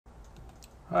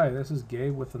Hi, this is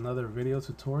Gabe with another video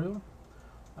tutorial.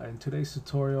 In today's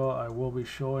tutorial I will be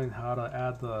showing how to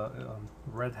add the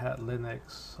Red Hat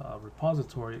Linux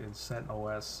repository in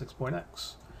CentOS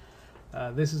 6.x.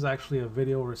 This is actually a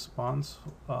video response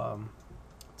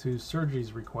to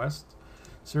Sergey's request.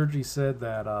 Sergey said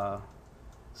that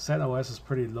CentOS is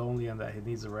pretty lonely and that he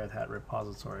needs a Red Hat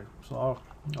repository. So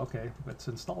okay, let's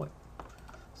install it.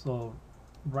 So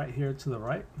right here to the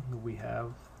right we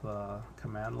have the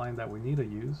command line that we need to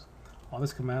use. All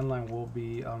this command line will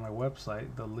be on my website.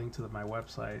 The link to my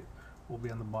website will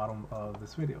be on the bottom of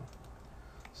this video.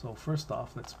 So first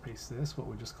off, let's paste this, what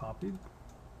we just copied,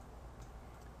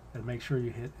 and make sure you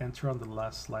hit enter on the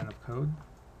last line of code.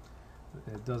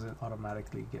 It doesn't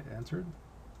automatically get entered.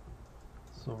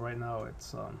 So right now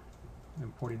it's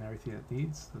importing everything it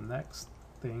needs. The next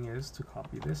thing is to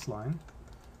copy this line,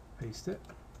 paste it,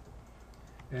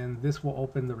 and this will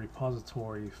open the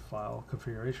repository file,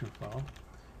 configuration file.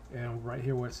 And right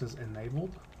here where it says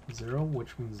enabled 0,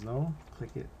 which means no,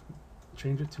 click it,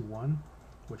 change it to 1,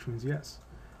 which means yes.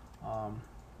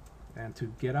 And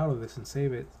to get out of this and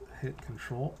save it, hit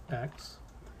Control X,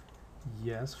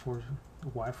 yes for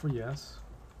Y for yes,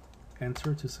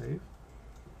 enter to save.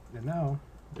 And now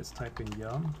let's type in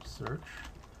yum search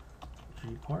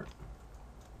gpart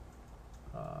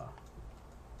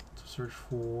to search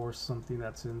for something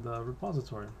that's in the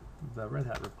repository, the Red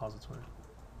Hat repository.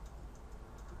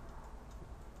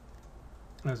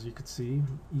 As you can see,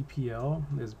 EPEL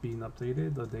is being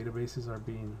updated. The databases are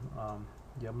being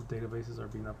yum databases are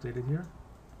being updated here.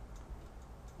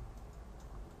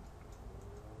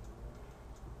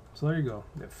 So there you go,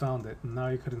 it found it. Now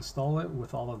you could install it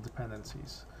with all the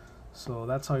dependencies. So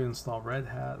that's how you install Red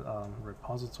Hat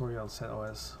repository on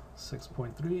CentOS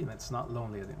 6.3, and it's not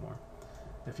lonely anymore.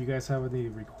 If you guys have any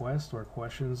requests or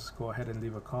questions, go ahead and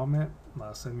leave a comment,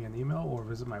 send me an email, or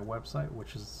visit my website,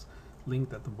 which is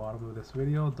linked at the bottom of this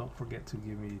video. Don't forget to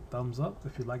give me thumbs up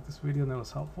if you like this video and it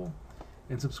was helpful,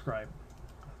 and subscribe.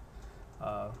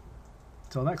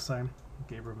 Till next time,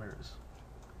 Gabe Ramirez.